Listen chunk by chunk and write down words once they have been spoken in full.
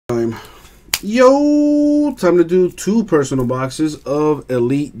Yo, time to do 2 personal boxes of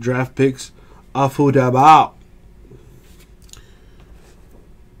Elite Draft Picks Afudabao.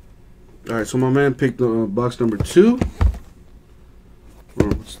 Alright, so my man picked box number 2.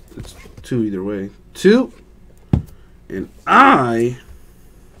 Or it's 2 either way. 2. And I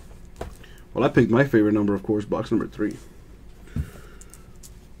picked my favorite number, of course, box number 3.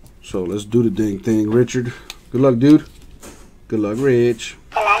 So let's do the dang thing, Richard. Good luck, dude. Good luck, Rich.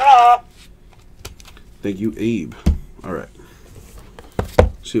 Thank you, Abe. All right.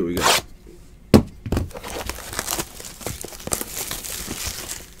 See what we got.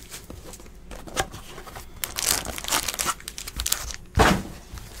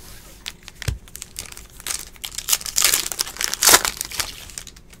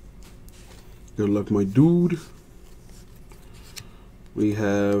 Good luck, my dude. We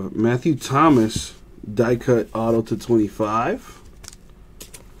have Matthew Thomas, die cut auto to 25.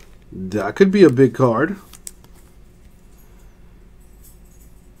 That could be a big card.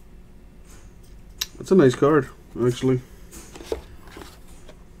 That's a nice card, actually.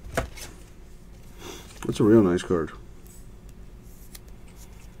 That's a real nice card.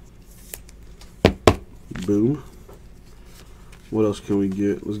 Boom. What else can we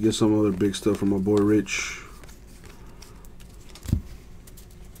get? Let's get some other big stuff from my boy Rich.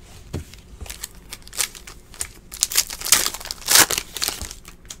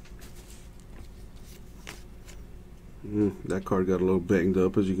 That card got a little banged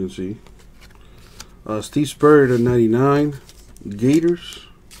up, as you can see. Steve Spurrier to 99. Gators.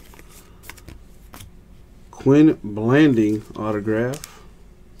 Quinn Blanding autograph.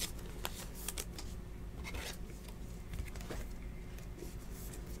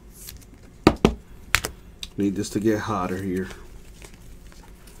 Need this to get hotter here.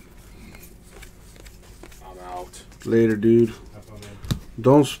 I'm out. Later, dude.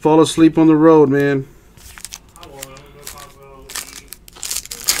 Don't fall asleep on the road, man.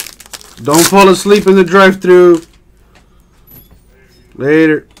 Don't fall asleep in the drive-thru.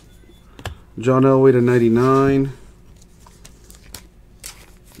 Later. John Elway to 99.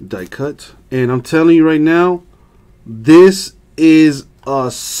 Die cut. And I'm telling you right now, this is a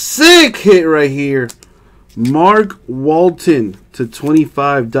sick hit right here. Mark Walton to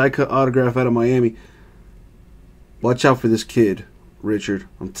 25. Die cut autograph out of Miami. Watch out for this kid, Richard.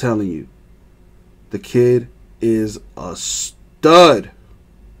 I'm telling you. The kid is a stud.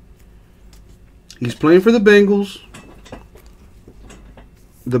 He's playing for the Bengals.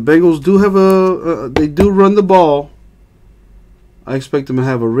 The Bengals do have they do run the ball. I expect him to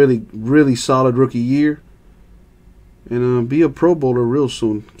have a really, really solid rookie year. And be a Pro Bowler real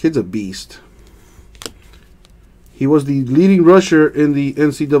soon. Kid's a beast. He was the leading rusher in the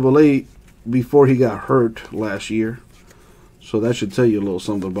NCAA before he got hurt last year. So that should tell you a little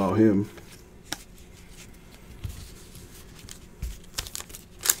something about him.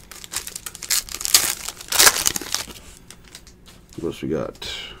 What else we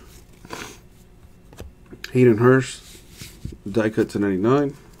got? Hayden Hurst, die cut to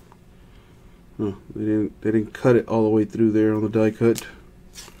 99. Oh, they didn't cut it all the way through there on the die cut.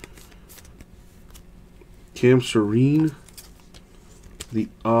 Cam Serene, the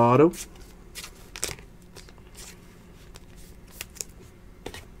auto.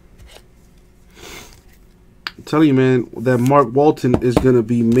 I'm telling you, man, that Mark Walton is gonna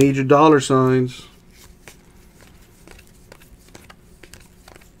be major dollar signs.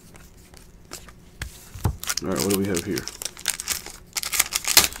 Alright, what do we have here?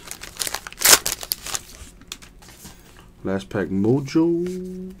 Last pack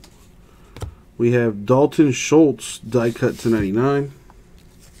mojo. We have Dalton Schultz, die cut to 99.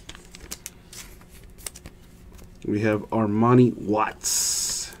 We have Armani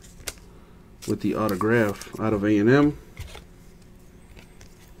Watts with the autograph out of A&M.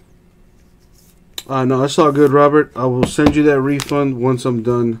 No, that's all good, Robert. I will send you that refund once I'm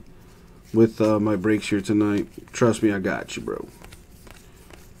done with my breaks here tonight. Trust me, I got you, bro.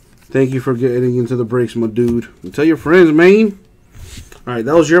 Thank you for getting into the breaks, my dude. And tell your friends, man. Alright,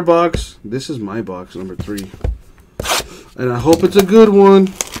 that was your box. This is my box, number 3. And I hope it's a good one.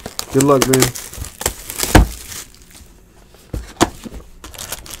 Good luck, man.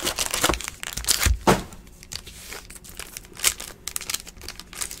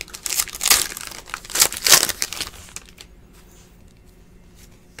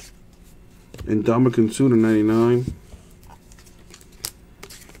 And Ndamukong Suh to 99.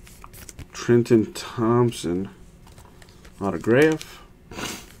 Trenton Thompson autograph.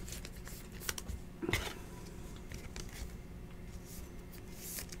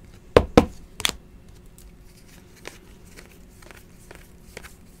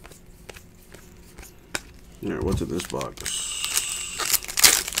 Alright, what's in this box?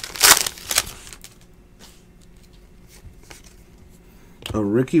 A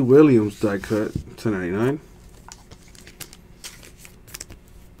Ricky Williams die cut, /99.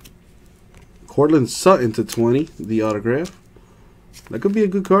 Cortland Sutton /20, the autograph. That could be a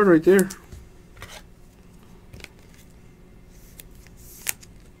good card right there.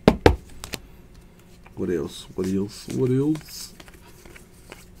 What else? What else? What else?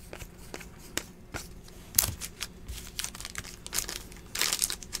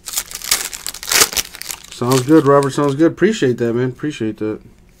 Sounds good, Robert. Sounds good. Appreciate that, man. Appreciate that.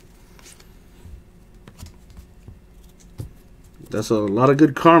 That's a lot of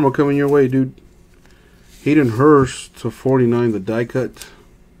good karma coming your way, dude. Hayden Hurst /49, the die cut.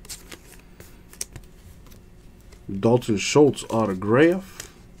 Dalton Schultz autograph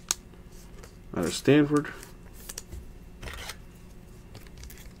out of Stanford.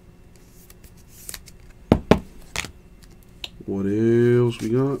 What else we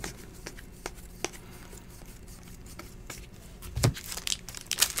got?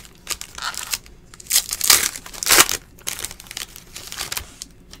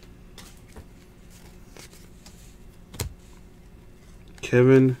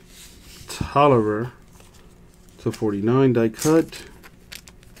 Kevin Tolliver /49, die cut.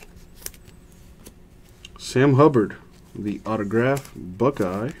 Sam Hubbard, the autograph,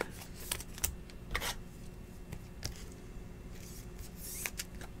 Buckeye.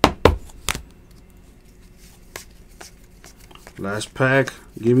 Last pack.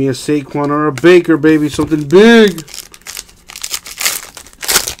 Give me a Saquon or a Baker, baby. Something big.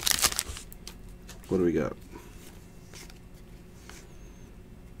 What do we got?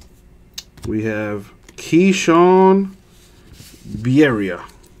 We have Keyshawn Bierria,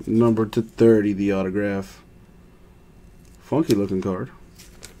 number /30, the autograph. Funky looking card.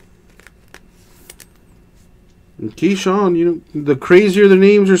 And Keyshawn, you know, the crazier the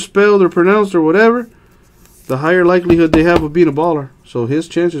names are spelled or pronounced or whatever, the higher likelihood they have of being a baller. So his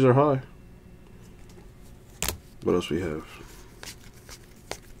chances are high. What else we have?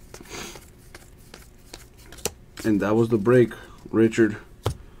 And that was the break, Richard.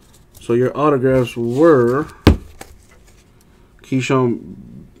 So your autographs were Keyshawn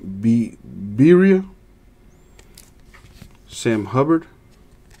Bierria, Sam Hubbard,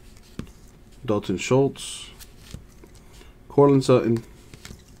 Dalton Schultz, Cortland Sutton,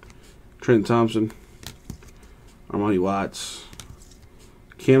 Trent Thompson, Armani Watts,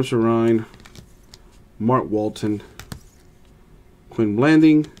 Cam Sarine, Mark Walton, Quinn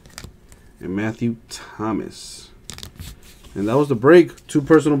Blanding, and Matthew Thomas. And that was the break. 2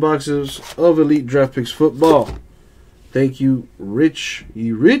 personal boxes of Elite Draft Picks football. Thank you, Rich.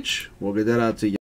 We'll get that out to you.